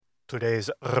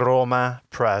Today's Roma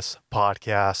Press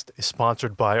podcast is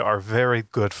sponsored by our very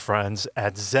good friends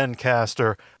at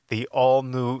Zencastr. The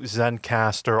all-new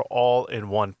Zencastr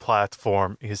all-in-one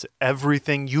platform is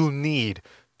everything you need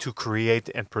to create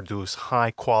and produce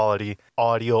high-quality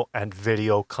audio and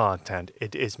video content.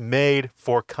 It is made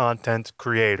for content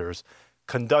creators.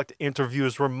 Conduct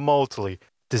interviews remotely.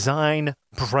 Design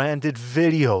branded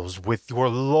videos with your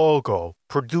logo.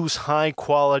 Produce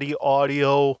high-quality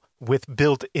audio with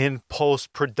built-in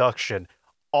post-production.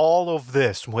 All of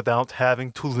this without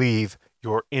having to leave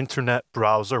your internet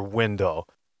browser window.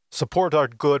 Support our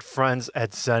good friends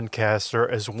at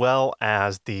Zencastr as well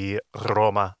as the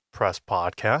Roma Press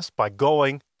podcast by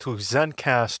going to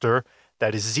Zencastr,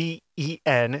 that is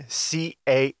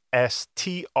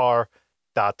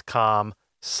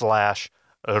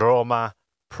zencastr.com/Roma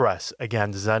Press.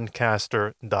 Again,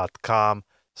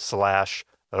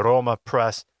 zencastr.com/Roma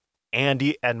Press.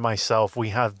 Andy and myself,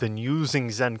 we have been using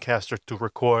Zencastr to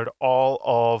record all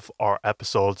of our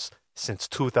episodes since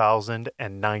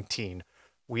 2019.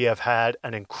 We have had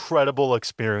an incredible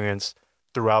experience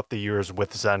throughout the years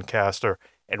with Zencastr,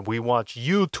 and we want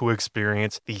you to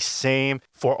experience the same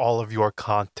for all of your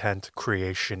content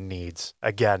creation needs.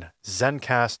 Again,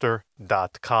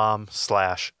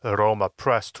 zencastr.com/Roma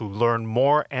Press to learn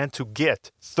more and to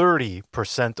get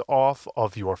 30% off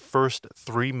of your first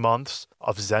 3 months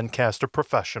of Zencastr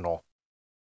Professional.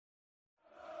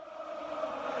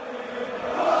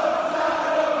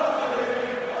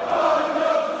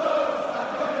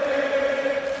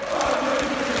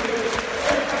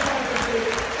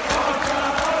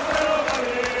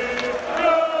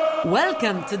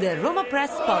 Welcome to the Roma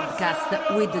Press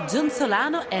podcast with John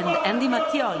Solano and Andy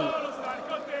Mattioli.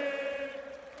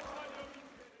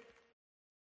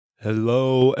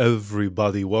 Hello,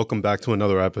 everybody. Welcome back to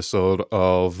another episode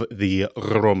of the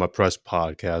Roma Press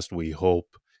podcast. We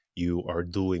hope you are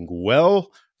doing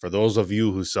well. For those of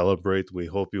you who celebrate, we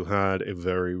hope you had a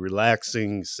very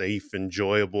relaxing, safe,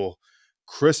 enjoyable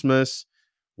Christmas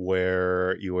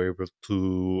where you were able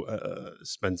to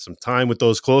spend some time with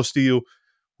those close to you.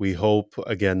 We hope,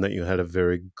 again, that you had a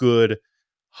very good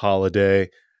holiday.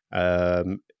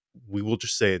 We will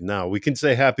just say it now. We can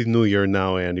say Happy New Year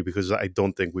now, Andy, because I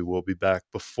don't think we will be back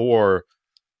before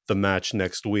the match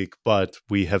next week. But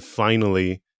we have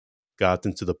finally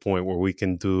gotten to the point where we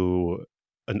can do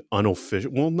an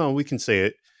unofficial... Well, no, we can say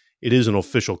it. It is an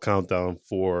official countdown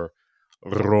for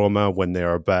Roma when they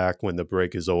are back, when the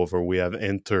break is over. We have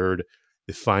entered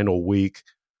the final week.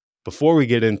 Before we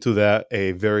get into that,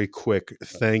 a very quick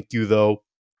thank you, though,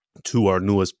 to our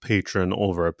newest patron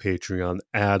over at Patreon,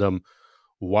 Adam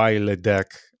Weiledek.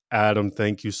 Adam,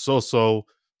 thank you so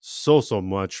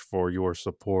much for your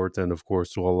support, and of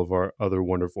course to all of our other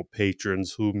wonderful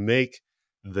patrons who make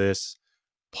this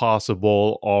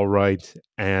possible. All right,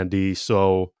 Andy,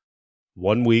 so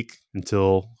 1 week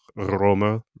until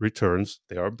Roma returns.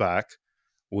 They are back.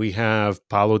 We have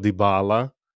Paulo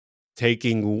Dybala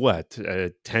taking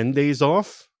 10 days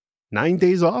off, 9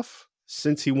 days off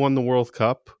since he won the World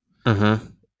Cup.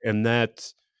 And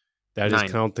that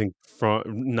is counting from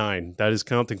 9. That is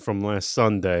counting from last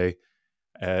Sunday.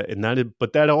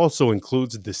 But that also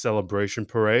includes the celebration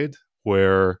parade,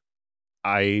 where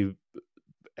I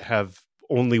have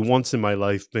only once in my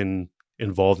life been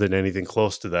involved in anything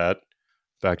close to that,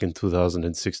 back in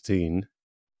 2016.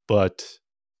 But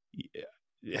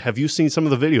have you seen some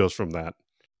of the videos from that?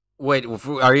 Wait,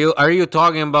 are you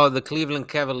talking about the Cleveland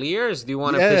Cavaliers? Do you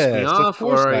want to piss me off? Of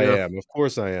course I am. Of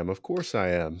course I am. Of course I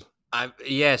am. I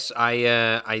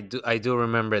do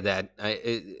remember that.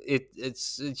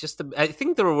 It's just I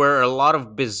think there were a lot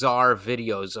of bizarre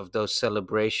videos of those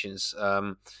celebrations.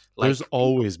 There's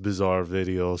always bizarre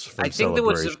videos from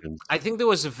celebrations. I think there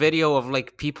was a video of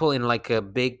like people in like a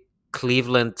big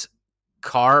Cleveland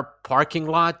car parking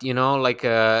lot,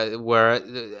 where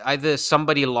either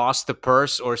somebody lost the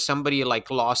purse or somebody like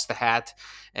lost the hat,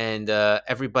 and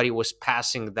everybody was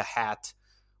passing the hat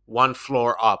one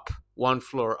floor up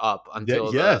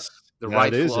until the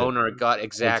rightful owner got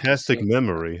exactly. Fantastic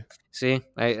memory. See,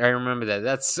 I remember that.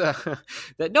 That's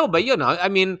that. No, but I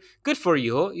mean, good for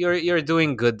you. You're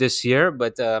doing good this year,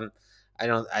 but I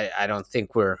don't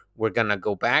think we're gonna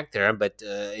go back there, but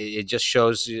it just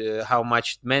shows how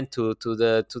much it meant to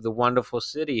the wonderful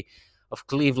city of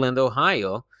Cleveland,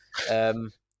 Ohio,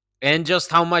 and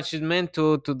just how much it meant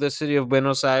to the city of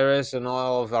Buenos Aires and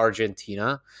all of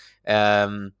Argentina.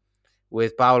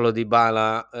 With Paulo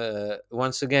Dybala,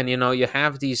 once again, you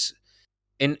have these.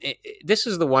 And this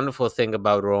is the wonderful thing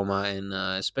about Roma, and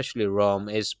especially Rome,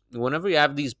 is whenever you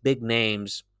have these big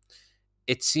names,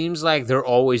 it seems like they're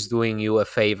always doing you a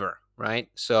favor, right?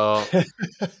 So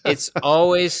it's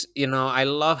always, I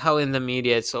love how in the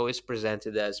media it's always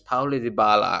presented as Paulo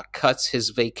Dybala cuts his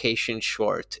vacation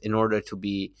short in order to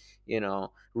be,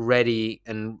 ready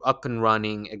and up and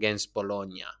running against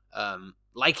Bologna.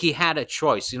 Like he had a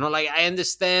choice, like I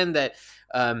understand that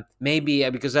maybe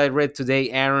because I read today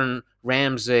Aaron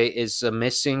Ramsey is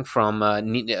missing from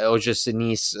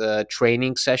Ojasini's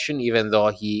training session, even though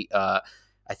he,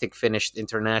 I think, finished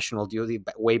international duty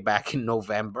way back in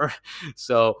November.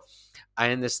 So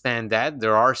I understand that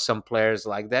there are some players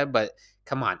like that, but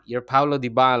come on, you're Paulo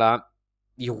Dybala.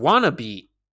 You want to be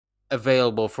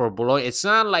available for Bologna. It's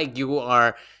not like you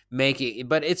are making,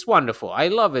 but it's wonderful. I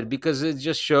love it because it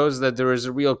just shows that there is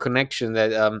a real connection.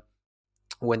 That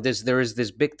when there is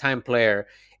this big time player,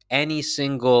 any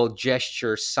single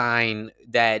gesture, sign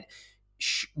that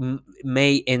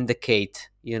may indicate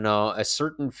a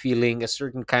certain feeling, a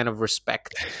certain kind of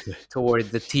respect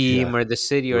toward the Yeah, team or the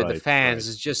city or the right, fans right.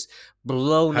 is just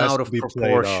blown Has out to of be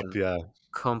played up, proportion yeah.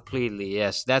 completely.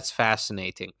 Yes, that's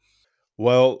fascinating.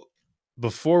 Well,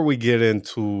 before we get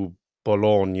into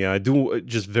Bologna, I do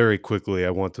just very quickly, I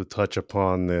want to touch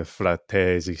upon the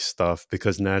Fratesi stuff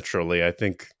because naturally, I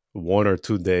think 1 or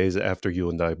 2 days after you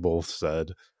and I both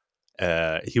said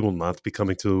he will not be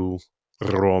coming to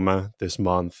Roma this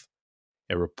month,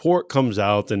 a report comes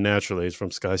out, and naturally it's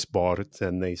from Sky Sport,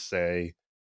 and they say,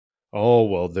 oh,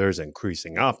 well, there's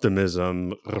increasing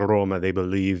optimism. Roma, they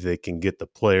believe they can get the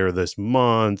player this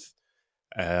month.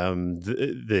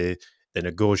 The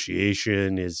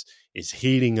negotiation is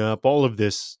heating up. All of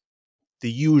this, the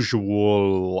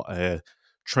usual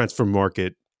transfer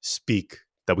market speak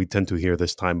that we tend to hear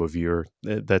this time of year.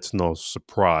 That's no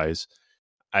surprise.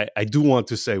 I do want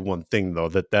to say one thing though,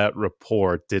 that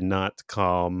report did not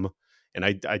come, and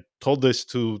I told this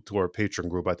to our patron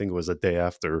group. I think it was a day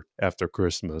after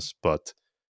Christmas, but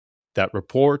that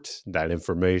report, that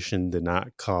information did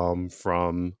not come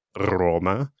from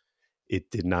Roma. It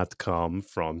did not come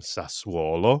from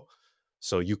Sassuolo.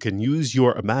 So you can use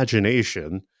your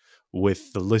imagination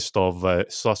with the list of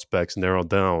suspects narrowed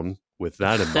down with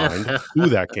that in mind, who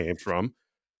that came from.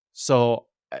 So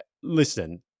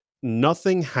listen,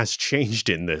 nothing has changed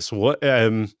in this.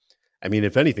 I mean,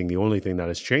 if anything, the only thing that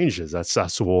has changed is that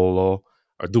Sassuolo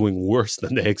are doing worse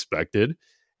than they expected,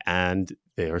 and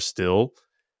they are still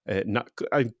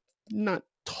not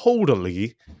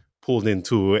totally pulled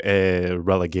into a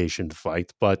relegation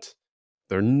fight, but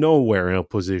they're nowhere in a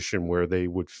position where they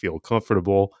would feel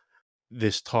comfortable.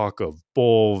 This talk of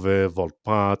Bove,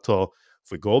 Volpato,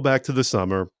 if we go back to the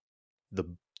summer, the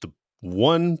the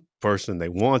one person they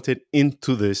wanted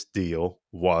into this deal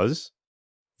was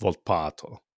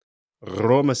Volpato.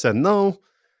 Roma said no,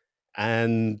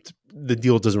 and the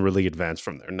deal doesn't really advance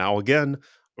from there. Now, again,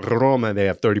 Roma, they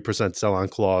have 30% sell-on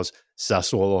clause.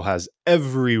 Sassuolo has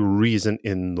every reason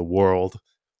in the world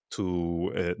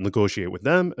to negotiate with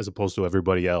them as opposed to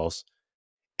everybody else.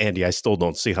 Andy, I still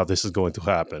don't see how this is going to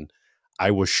happen.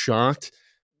 I was shocked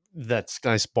that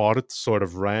Sky Sport sort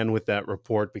of ran with that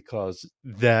report because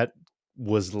that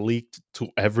was leaked to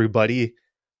everybody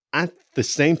at the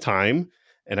same time.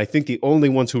 And I think the only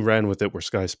ones who ran with it were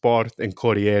Sky Sport and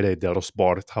Corriere dello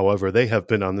Sport. However, they have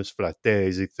been on this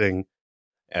Fratesi thing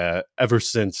ever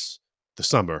since the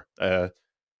summer.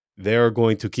 They're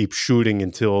going to keep shooting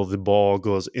until the ball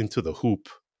goes into the hoop.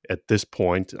 At this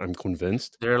point, I'm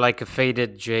convinced. They're like a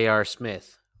faded J.R.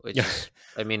 Smith, which is,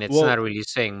 I mean, it's not Well, really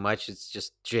saying much. It's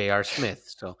just J.R.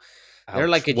 Smith. So they're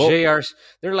like ouch. a Well, J.R.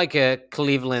 They're like a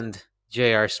Cleveland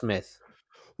J.R. Smith.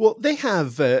 well, they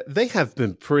have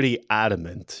been pretty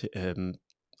adamant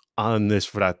on this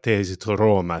Fratesi to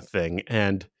Roma thing,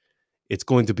 and it's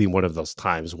going to be one of those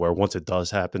times where once it does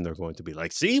happen, they're going to be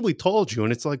like, "See, we told you,"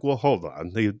 and it's like, "Well, hold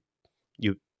on, the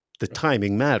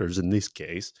timing matters in this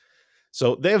case."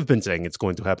 So they have been saying it's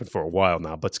going to happen for a while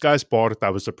now. But Sky Sport, I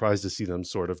was surprised to see them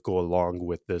sort of go along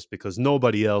with this because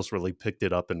nobody else really picked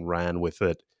it up and ran with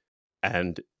it.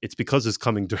 And it's because it's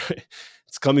coming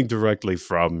it's coming directly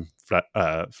from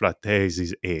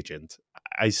Fratesi's agent.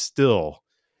 I still,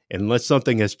 unless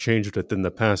something has changed within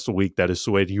the past week that has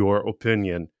swayed your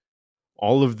opinion,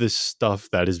 all of this stuff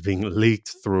that is being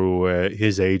leaked through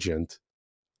his agent,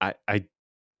 I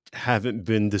haven't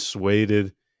been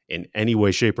dissuaded in any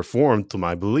way, shape, or form to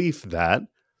my belief that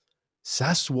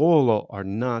Sassuolo are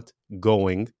not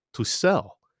going to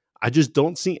sell. I just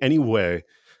don't see any way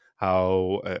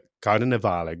how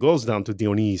Carnevale goes down to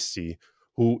Dionisi,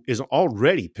 who is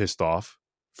already pissed off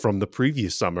from the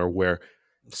previous summer where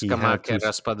he had Scamacca, to.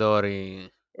 Raspadori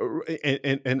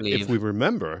And if we leave.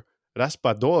 remember,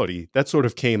 Raspadori, that sort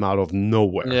of came out of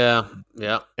nowhere. Yeah,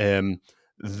 yeah. Um,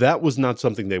 That was not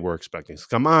something they were expecting.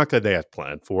 Scamacca, they had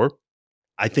planned for.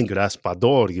 I think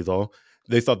Raspadori, though,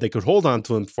 they thought they could hold on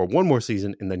to him for one more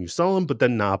season and then you sell him. But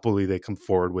then Napoli, they come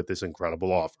forward with this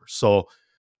incredible offer. So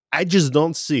I just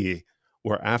don't see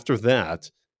where after that,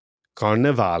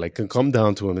 Carnevale can come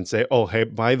down to him and say, "Oh, hey,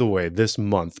 by the way, this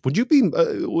month, would you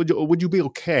be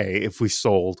okay if we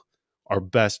sold our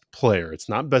best player? It's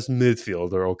not best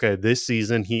midfielder, okay? This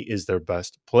season, he is their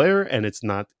best player, and it's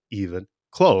not even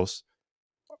close.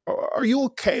 Are you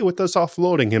okay with us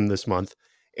offloading him this month,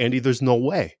 Andy?" There's no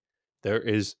way.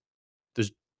 There's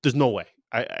there's no way.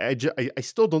 I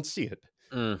still don't see it.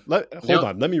 Hold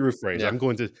on. Let me rephrase.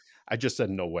 Yeah. I just said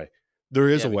no way. There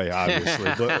is a way,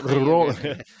 obviously, but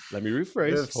let me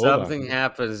rephrase. If Hold on. something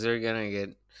happens, they're gonna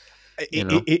get,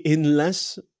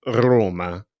 Unless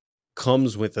Roma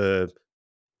comes with a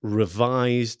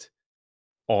revised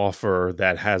offer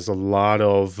that has a lot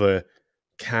of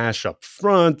cash up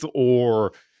front,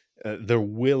 or they're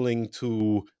willing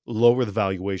to lower the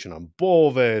valuation on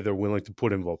Bove, they're willing to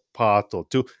put in Volpato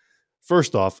too.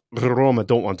 First off, Roma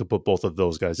don't want to put both of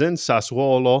those guys in.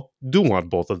 Sassuolo do want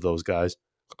both of those guys.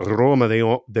 Roma, they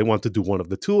want to do one of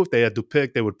the two. If they had to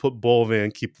pick, they would put Bove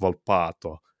and keep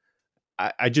Volpato.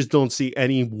 I just don't see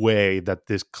any way that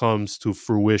this comes to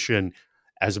fruition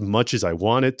as much as I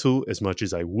want it to, as much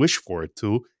as I wish for it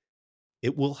to.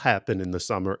 It will happen in the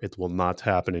summer. It will not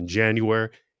happen in January,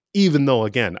 even though,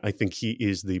 again, I think he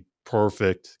is the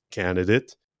perfect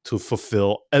candidate to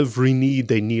fulfill every need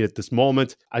they need at this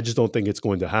moment. I just don't think it's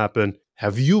going to happen.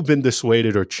 Have you been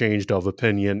dissuaded or changed of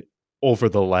opinion over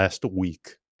the last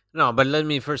week? No, but let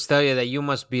me first tell you that you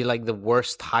must be like the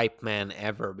worst hype man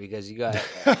ever, because you got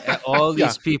all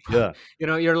these people. Yeah.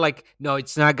 You're like, no,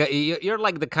 it's not. You're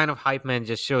like the kind of hype man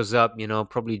just shows up,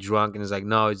 probably drunk, and is like,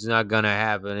 no, it's not gonna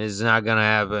happen. It's not gonna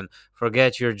happen.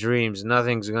 Forget your dreams.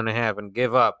 Nothing's gonna happen.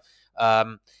 Give up.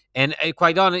 And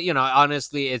quite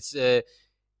honestly,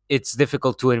 it's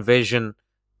difficult to envision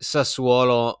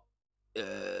Sassuolo,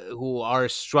 who are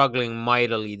struggling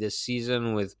mightily this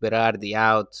season with Berardi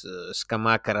out,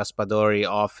 Scamacca, Raspadori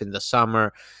off in the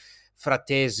summer,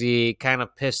 Fratesi kind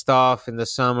of pissed off in the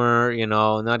summer,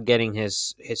 not getting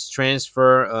his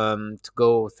transfer to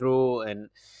go through, and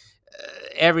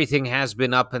everything has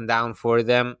been up and down for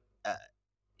them.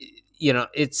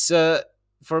 It's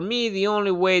for me, the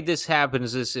only way this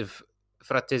happens is if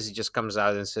Fratesi just comes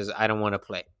out and says, "I don't want to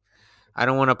play. I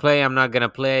don't want to play. I'm not gonna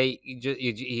play.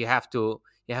 You have to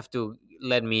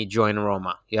let me join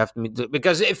Roma. You have to,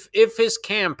 because if his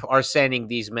camp are sending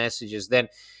these messages, then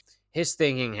his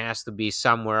thinking has to be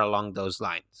somewhere along those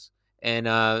lines. And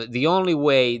the only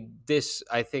way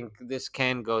I think this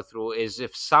can go through is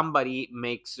if somebody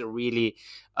makes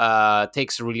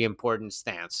takes a really important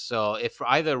stance. So if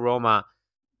either Roma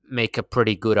make a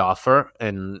pretty good offer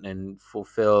and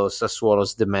fulfill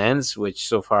Sassuolo's demands, which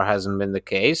so far hasn't been the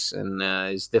case, and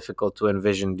is difficult to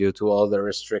envision due to all the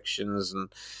restrictions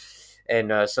and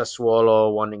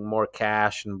Sassuolo wanting more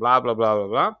cash and blah blah blah blah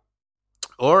blah.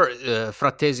 Or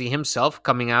Fratesi himself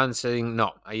coming out and saying,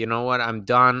 "No, you know what? I'm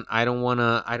done. I don't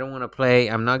wanna play.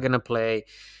 I'm not gonna play.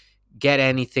 Get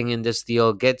anything in this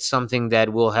deal. Get something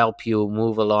that will help you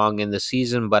move along in the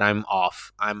season, but I'm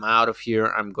off. I'm out of here.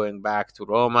 I'm going back to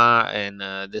Roma, and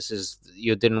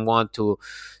you didn't want to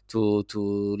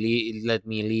let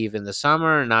me leave in the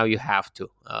summer. Now you have to."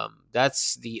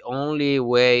 That's the only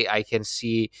way I can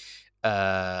see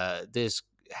this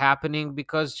happening,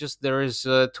 because just there is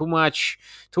too much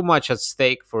at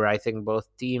stake for, I think, both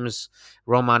teams.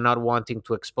 Roma not wanting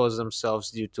to expose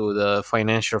themselves due to the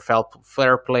financial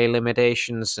fair play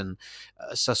limitations, and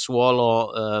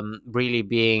Sassuolo really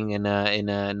being in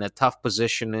a tough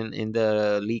position in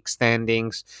the league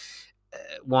standings,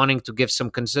 wanting to give some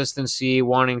consistency,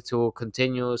 wanting to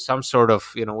continue some sort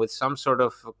of with some sort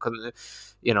of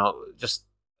just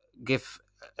give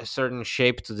a certain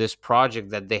shape to this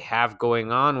project that they have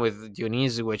going on with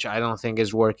Dionisi, which I don't think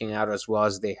is working out as well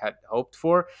as they had hoped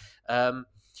for.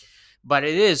 But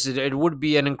it would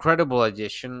be an incredible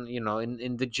addition.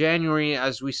 In the January,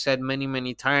 as we said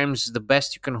many times, the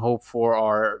best you can hope for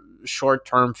are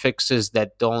short-term fixes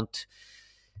that don't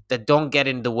get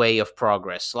in the way of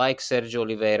progress, like Sergio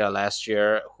Oliveira last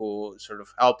year, who sort of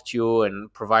helped you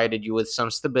and provided you with some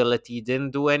stability,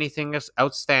 didn't do anything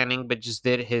outstanding, but just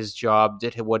did his job,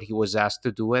 did what he was asked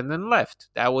to do, and then left.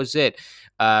 That was it.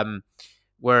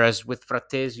 Whereas with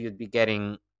Fratesi, you'd be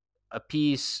getting a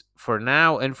piece for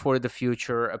now and for the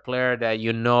future, a player that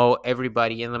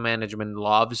everybody in the management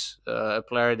loves, a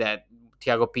player that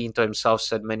Tiago Pinto himself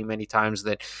said many times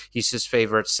that he's his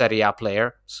favorite Serie A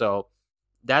player. So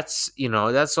that's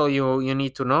that's all you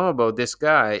need to know about this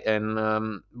guy.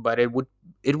 And but it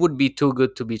would be too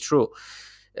good to be true.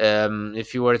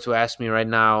 If you were to ask me right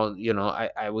now,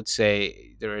 I would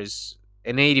say there is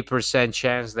an 80%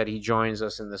 chance that he joins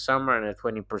us in the summer and a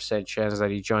 20% chance that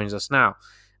he joins us now.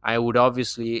 I would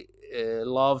obviously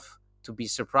love to be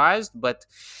surprised, but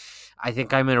I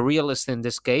think I'm a realist in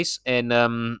this case. And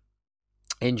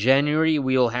in January,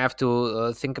 we'll have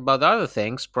to think about other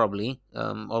things, probably.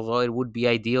 Although it would be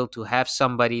ideal to have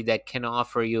somebody that can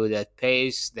offer you that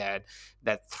pace, that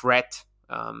threat,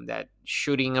 that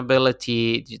shooting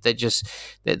ability, that just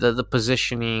the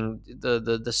positioning,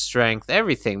 the strength,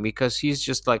 everything. Because he's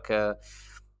just like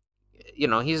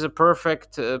he's a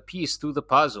perfect piece to the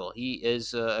puzzle. He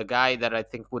is a guy that I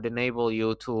think would enable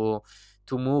you to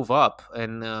move up,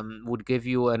 and would give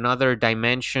you another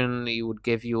dimension. He would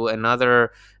give you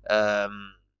another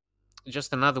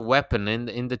just another weapon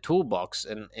in the toolbox,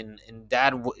 and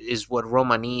that is what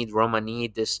Roma need. Roma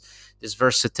need this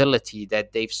versatility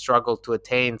that they've struggled to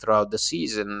attain throughout the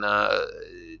season.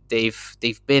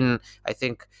 They've been, I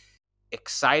think,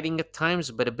 exciting at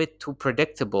times, but a bit too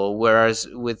predictable. Whereas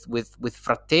with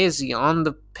Fratesi on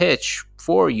the pitch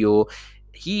for you,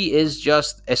 he is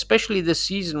just, especially this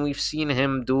season, we've seen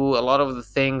him do a lot of the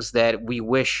things that we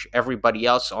wish everybody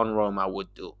else on Roma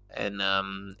would do. And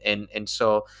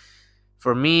so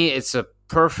for me, it's a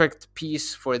perfect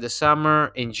piece for the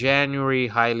summer. In January,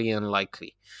 highly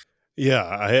unlikely.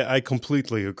 Yeah, I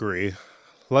completely agree.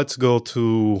 Let's go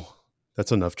to,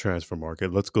 that's enough transfer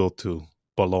market. Let's go to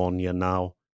Bologna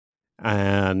now.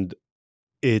 And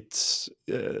it's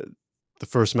the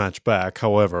first match back.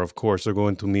 However, of course, they're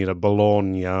going to meet a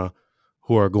Bologna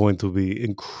who are going to be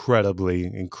incredibly,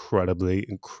 incredibly,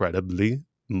 incredibly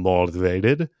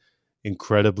motivated,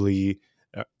 incredibly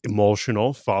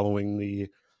emotional following the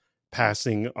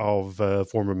passing of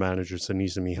former manager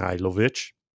Sinisa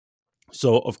Mihajlovic.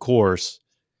 So, of course,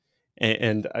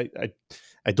 and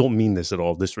I don't mean this at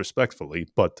all disrespectfully,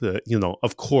 but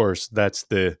of course, that's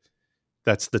the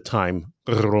time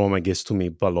Roma gets to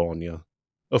meet Bologna.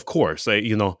 Of course,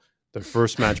 their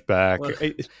first match back.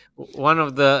 Well, one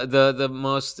of the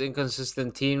most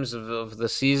inconsistent teams of the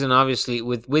season, obviously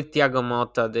with Thiago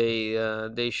Motta.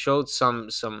 They showed some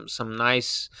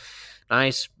nice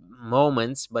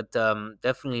moments, but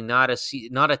definitely not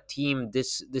a team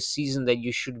this season that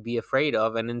you should be afraid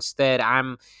of. And instead,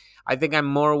 I think I'm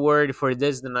more worried for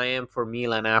this than I am for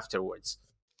Milan afterwards.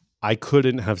 I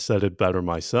couldn't have said it better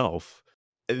myself.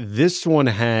 This one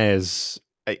has.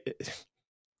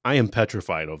 I am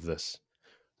petrified of this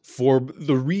for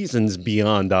the reasons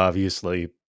beyond, obviously,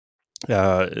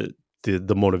 the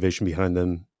motivation behind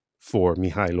them for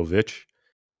Mihajlovic.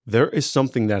 There is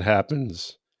something that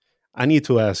happens. I need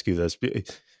to ask you this.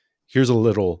 Here's a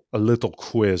little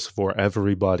quiz for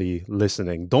everybody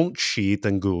listening. Don't cheat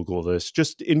and Google this.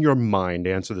 Just in your mind,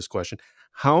 answer this question.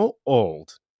 How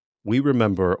old? We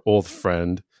remember old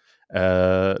friend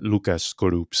Lukas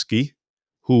Skorupski,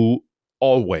 who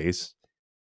always,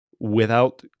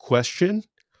 without question,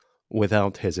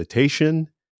 without hesitation,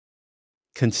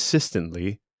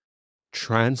 consistently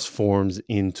transforms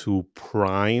into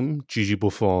prime Gigi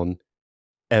Buffon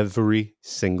every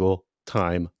single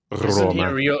time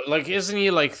Roma. Isn't he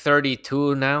like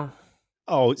 32 now?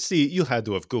 Oh, see, you had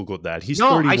to have Googled that. He's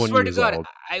No, 31 I swear to years God, old.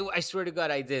 I swear to God,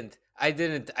 I didn't. I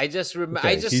just remember.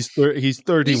 Okay, he's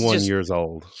 31 years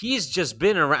old. He's just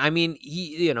been around. I mean,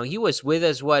 he was with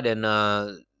us in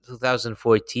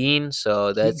 2014. So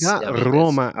He got I mean,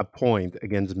 Roma a point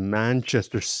against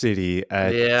Manchester City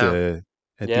at the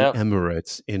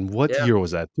Emirates. In what year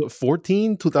was that?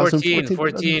 2014,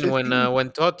 14 when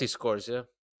Totti scores. Yeah.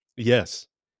 Yes.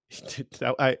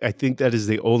 I think that is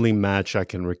the only match I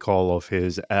can recall of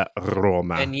his at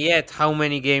Roma. And yet, how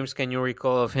many games can you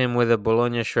recall of him with a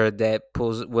Bologna shirt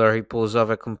where he pulls off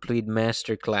a complete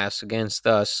masterclass against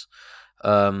us?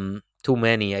 Too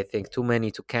many, I think. Too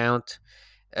many to count,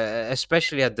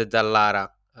 especially at the Dallara.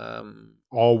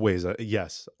 Always,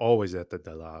 yes, always at the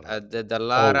Dallara. At the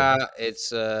Dallara,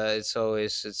 it's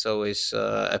always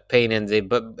a pain in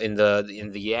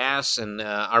the ass. And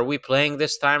are we playing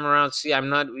this time around? See, I'm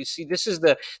not. You see, this is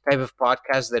the type of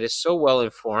podcast that is so well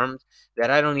informed that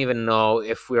I don't even know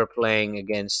if we're playing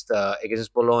against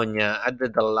Bologna at the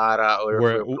Dallara or if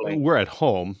we're playing. We're at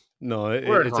home. No,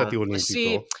 it's at the Olimpico.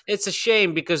 See, it's a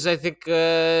shame because I think,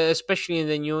 especially in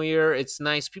the new year, it's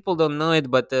nice. People don't know it,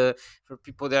 but for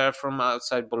people that are from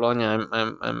outside Bologna,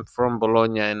 I'm from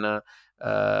Bologna, and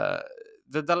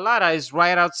the Dallara is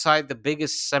right outside the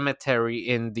biggest cemetery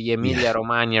in the Yeah. Emilia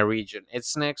Romagna region.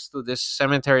 It's next to this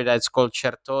cemetery that's called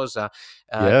Certosa.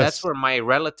 That's Yes. where my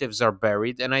relatives are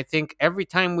buried, and I think every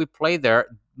time we play there,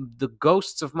 the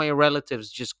ghosts of my relatives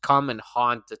just come and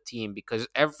haunt the team, because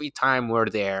every time we're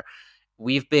there,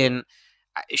 we've been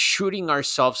shooting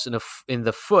ourselves in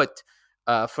the foot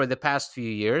for the past few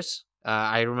years.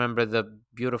 I remember the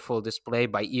beautiful display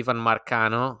by Ivan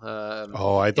Marcano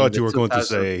Oh, I in thought the you were going to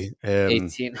say,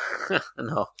 2018.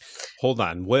 No, hold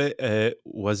on. What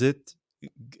was it?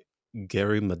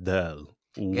 Gary Medel.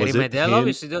 Gary Was it Medel. him?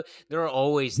 Obviously, there are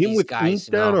always Him these with guys,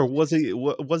 Inter, or was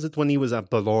it when he was at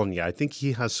Bologna? I think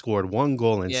he has scored one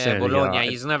goal in Yeah, Serie A, Bologna.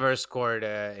 He's never scored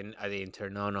at the Inter.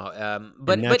 No, no. and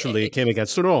But naturally it came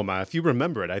against Roma. If you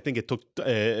remember it, I think it took 7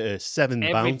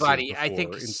 bounces everybody, I before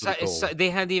think into the goal. they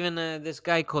had even this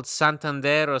guy called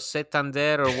Santander or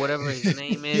Setander or whatever his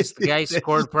name is. The guy Yes,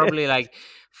 scored probably like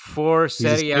four he's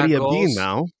a Serie A Serie B goals,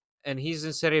 now and he's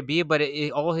in Serie B. But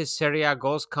all his Serie A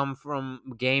goals come from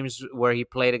games where he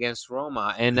played against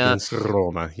Roma, and against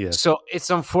Roma. Yes, so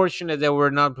it's unfortunate that we're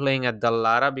not playing at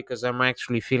Dallara, because I'm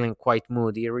actually feeling quite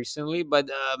moody recently. But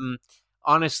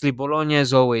honestly, Bologna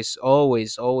is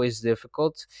always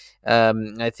difficult.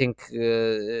 I think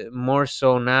more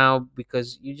so now,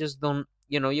 because you just don't,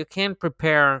 you can't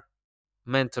prepare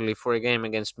mentally for a game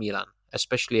against Milan,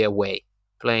 especially away,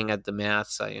 playing at the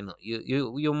Meazza.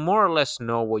 You more or less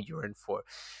know what you're in for.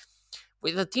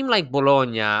 With a team like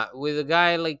Bologna, with a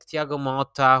guy like Thiago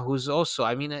Motta, who's also,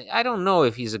 I mean, I don't know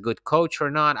if he's a good coach or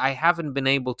not. I haven't been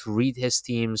able to read his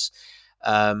teams.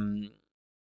 Um,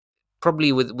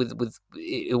 Probably with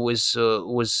it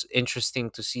was interesting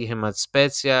to see him at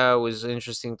Spezia. It was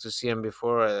interesting to see him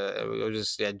before. It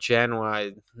was at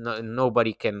Genoa.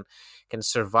 Nobody can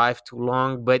survive too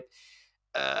long, but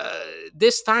uh,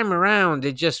 this time around,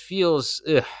 it just feels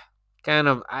kind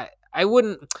of. I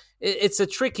wouldn't. It's a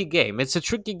tricky game. It's a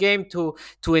tricky game to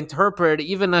interpret,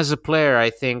 even as a player.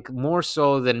 I think more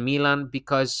so than Milan,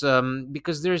 because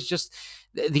there's just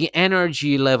the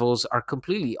energy levels are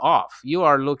completely off. You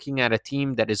are looking at a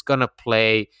team that is gonna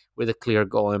play with a clear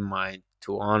goal in mind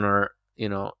to honor,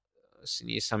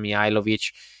 Sinisa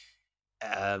Mihailovic,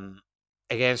 um,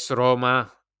 against Roma,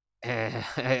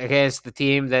 against the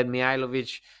team that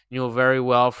Mihailovic knew very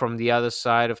well from the other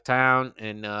side of town,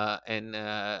 and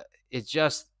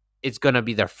it's gonna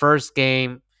be their first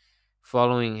game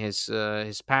following his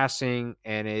passing,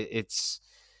 and it's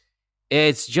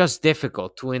just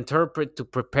difficult to interpret, to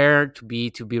prepare, to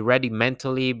be ready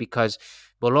mentally, because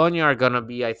Bologna are gonna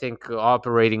be, I think,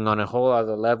 operating on a whole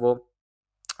other level.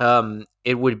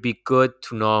 It would be good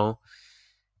to know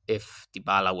if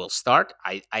Dybala will start.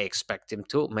 I expect him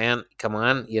to. Man, come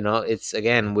on, it's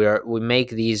again, we make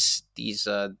these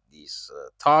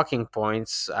talking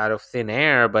points out of thin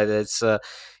air, but it's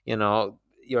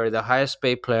you're the highest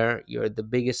paid player, you're the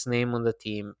biggest name on the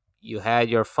team. You had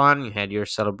your fun, you had your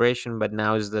celebration, but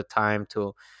now is the time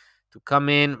to come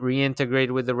in,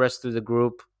 reintegrate with the rest of the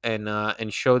group, and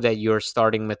show that you're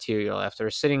starting material after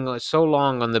sitting so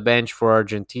long on the bench for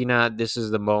Argentina. This is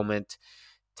the moment.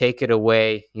 Take it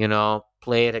away,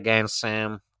 play it against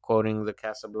Sam, quoting the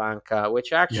Casablanca,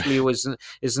 which yeah, actually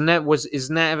is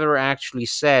never actually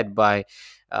said by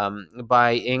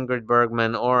Ingrid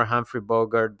Bergman or Humphrey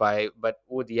Bogart, but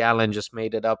Woody Allen just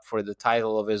made it up for the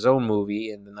title of his own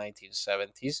movie in the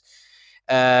 1970s.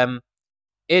 Um,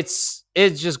 it's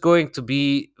just going to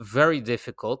be very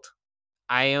difficult.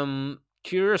 I am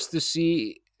curious to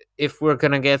see if we're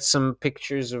gonna get some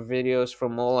pictures or videos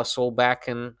from Ola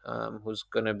Solbakken, who's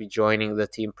gonna be joining the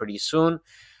team pretty soon.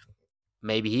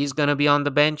 Maybe he's gonna be on the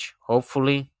bench.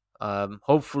 Hopefully,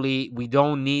 we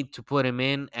don't need to put him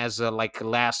in as a like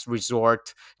last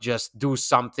resort. Just do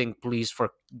something, please, for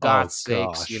oh God's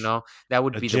sakes. gosh, That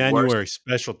would a be the worst. January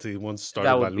specialty once That started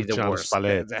by would be the Luciano worst.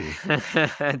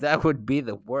 Spalletti. That would be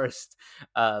the worst.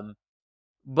 Um,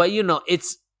 but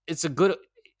it's a good.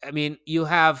 I mean, you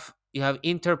have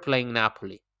Inter playing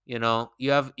Napoli. You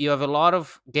have a lot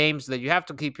of games that you have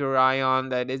to keep your eye on.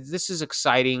 This is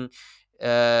exciting.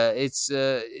 It's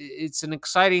an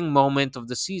exciting moment of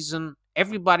the season.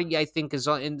 Everybody, I think, is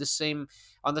on the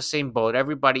same boat.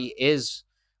 Everybody is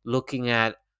looking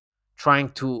at trying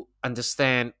to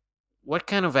understand what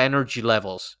kind of energy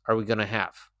levels are we gonna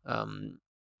have.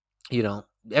 You know,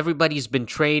 everybody's been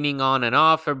training on and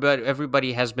off.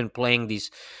 Everybody has been playing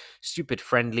these stupid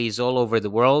friendlies all over the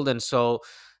world, and so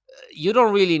you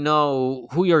don't really know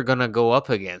who you're gonna go up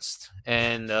against.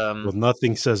 And Well,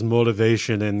 nothing says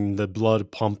motivation and the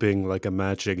blood pumping like a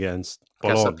match against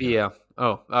Bologna. Casapia.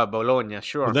 Oh, Bologna, Well,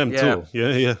 sure, them yeah. too.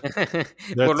 Yeah, yeah. They're at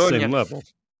the Bologna. same level.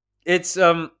 It's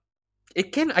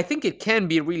I think it can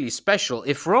be really special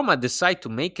if Roma decide to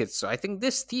make it. So I think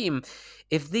this team,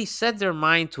 if they set their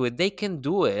mind to it, they can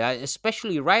do it,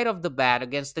 especially right off the bat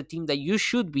against the team that you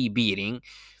should be beating.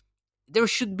 There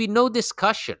should be no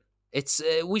discussion. It's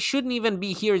We shouldn't even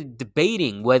be here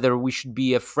debating whether we should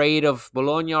be afraid of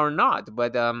Bologna or not.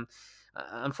 But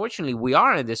unfortunately, we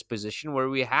are in this position where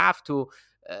we have to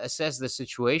assess the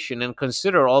situation and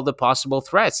consider all the possible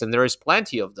threats, and there is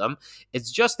plenty of them.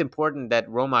 It's just important that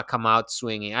Roma come out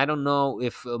swinging. I don't know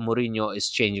if Mourinho is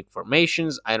changing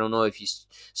formations. I don't know if he's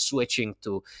switching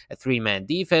to a three-man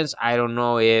defense. I don't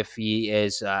know if he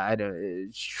is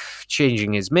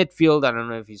changing his midfield. I don't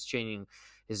know if he's changing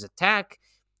his attack.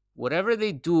 Whatever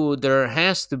they do, there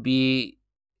has to be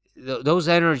those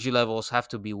energy levels have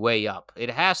to be way up. It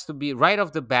has to be right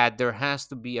off the bat. There has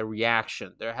to be a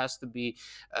reaction. There has to be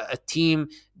a team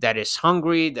that is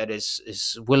hungry, that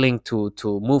is willing to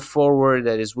move forward,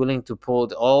 that is willing to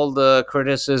put all the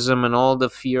criticism and all the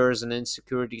fears and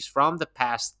insecurities from the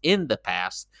past in the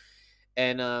past.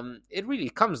 And it really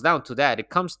comes down to that. It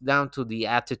comes down to the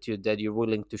attitude that you're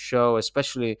willing to show,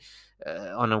 especially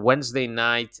on a Wednesday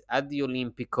night at the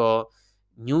Olimpico,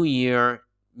 New Year,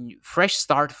 fresh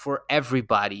start for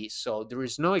everybody. So there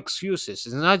is no excuses.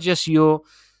 It's not just you.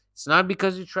 It's not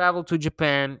because you travel to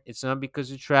Japan. It's not because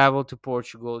you travel to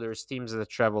Portugal. There's teams that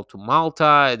travel to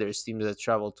Malta. There's teams that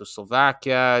travel to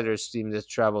Slovakia. There's teams that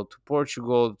travel to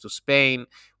Portugal, to Spain,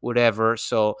 whatever.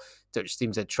 So there's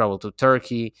teams that travel to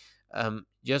Turkey.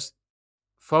 Just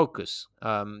focus.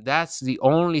 That's the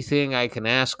only thing I can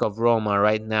ask of Roma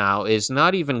right now, is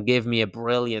not even give me a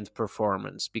brilliant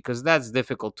performance, because that's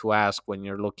difficult to ask when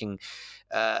you're looking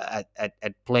at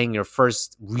playing your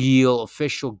first real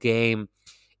official game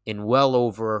in well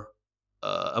over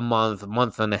a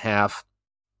month and a half,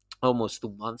 almost 2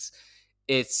 months.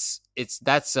 It's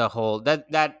That's a whole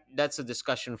that's a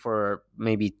discussion for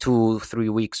maybe 2-3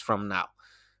 weeks from now.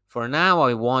 For now,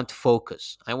 I want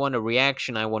focus. I want a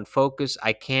reaction. I want focus.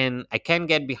 I can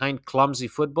get behind clumsy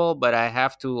football, but I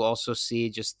have to also see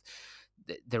just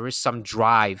there is some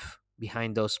drive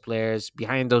behind those players,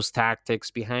 behind those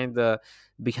tactics, behind the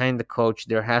coach.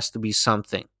 There has to be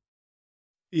something.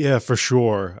 Yeah, for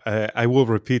sure. I will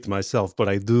repeat myself, but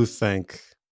I do think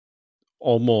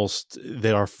almost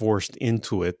they are forced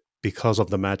into it because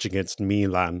of the match against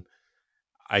Milan.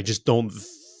 I just don't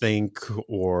think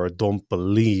or don't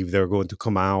believe they're going to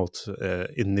come out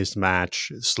in this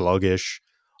match sluggish,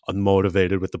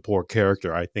 unmotivated with the poor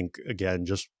character. I think again,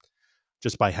 just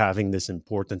by having this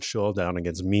important showdown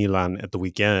against Milan at the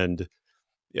weekend,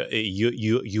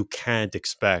 you can't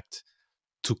expect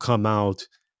to come out,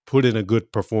 put in a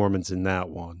good performance in that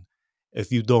one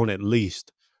if you don't at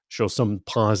least show some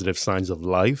positive signs of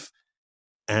life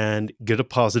and get a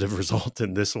positive result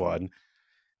in this one.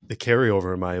 The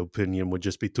carryover, in my opinion, would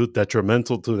just be too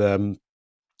detrimental to them,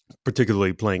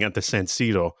 particularly playing at the San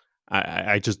Siro.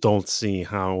 I just don't see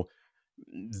how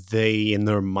they, in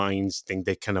their minds, think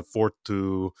they can afford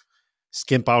to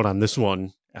skimp out on this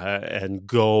one and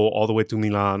go all the way to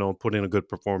Milano, put in a good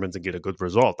performance, and get a good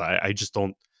result. I just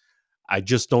don't. I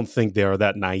just don't think they are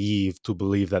that naive to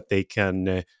believe that they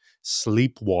can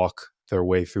sleepwalk their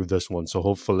way through this one. So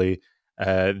hopefully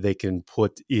they can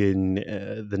put in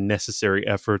the necessary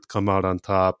effort, come out on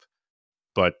top.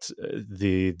 But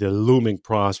the looming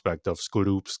prospect of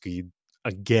Skorupski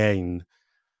again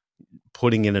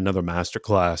putting in another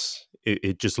masterclass,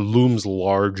 it just looms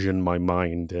large in my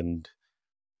mind, and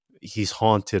he's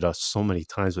haunted us so many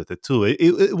times with it too.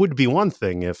 It would be one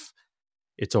thing if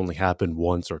it's only happened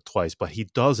once or twice, but he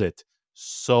does it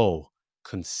so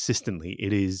consistently.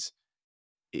 It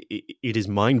is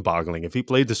mind boggling. If he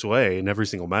played this way in every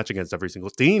single match against every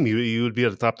single team, you would be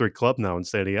at a top 3 club now in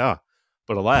Serie A.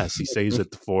 But alas, he saves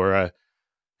it for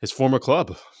his former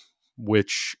club,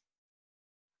 which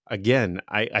again,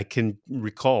 I can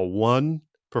recall one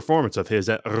performance of his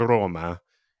at Roma,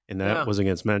 and that Yeah. was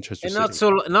against Manchester And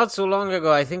City. not so long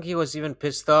ago, I think he was even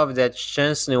pissed off that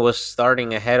Chesney was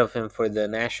starting ahead of him for the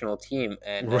national team,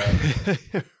 and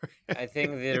Right. I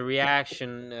think the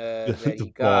reaction that The he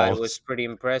got was balls. pretty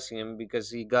impressive him, because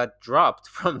he got dropped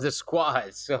from the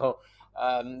squad. So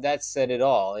that said it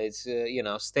all. It's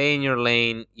stay in your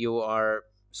lane. You are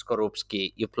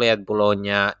Skorupski. You play at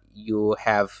Bologna. You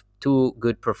have two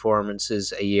good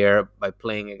performances a year by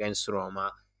playing against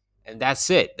Roma, and that's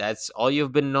it. That's all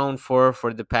you've been known for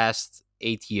the past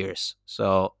 8 years.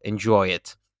 So enjoy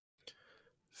it.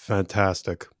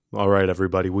 Fantastic. All right,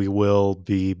 everybody. We will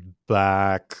be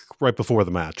back right before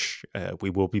the match. We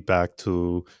will be back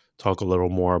to talk a little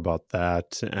more about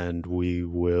that, and we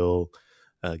will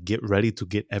get ready to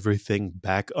get everything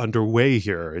back underway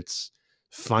here. It's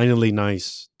finally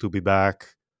nice to be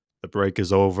back. The break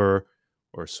is over,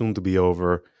 or soon to be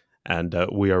over, and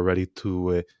we are ready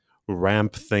to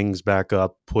ramp things back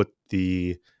up, put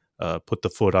the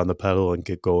foot on the pedal and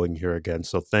get going here again.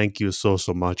 So thank you so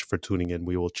much for tuning in.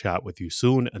 We will chat with you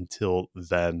soon. Until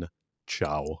then,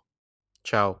 ciao.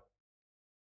 Ciao.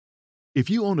 If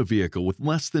you own a vehicle with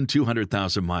less than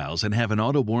 200,000 miles and have an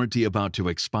auto warranty about to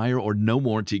expire or no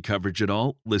warranty coverage at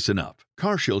all, listen up.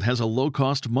 CarShield has a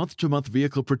low-cost month-to-month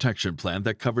vehicle protection plan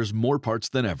that covers more parts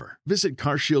than ever. Visit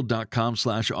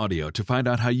carshield.com/audio to find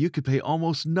out how you could pay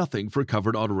almost nothing for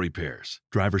covered auto repairs.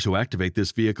 Drivers who activate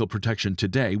this vehicle protection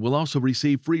today will also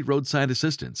receive free roadside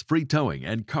assistance, free towing,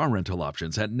 and car rental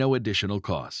options at no additional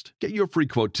cost. Get your free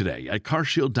quote today at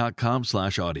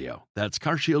carshield.com/audio. That's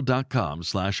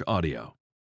carshield.com/audio.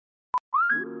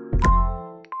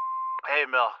 Hey,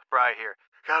 Mel, Bri here.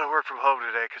 Gotta work from home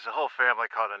today because the whole family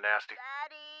caught a nasty...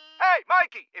 Daddy! Hey,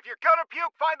 Mikey, if you're gonna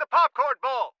puke, find the popcorn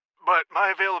bowl! But my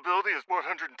availability is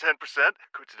 110%.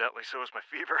 Coincidentally, so is my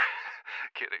fever.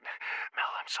 Kidding.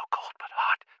 Mel, I'm so cold but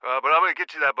hot. But I'm gonna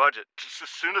get you that budget just as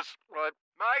soon as...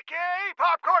 Mikey,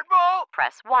 popcorn bowl!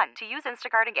 Press 1 to use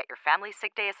Instacart and get your family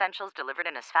sick day essentials delivered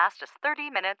in as fast as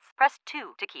 30 minutes. Press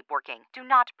 2 to keep working. Do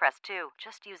not press 2.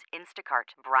 Just use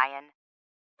Instacart, Brian.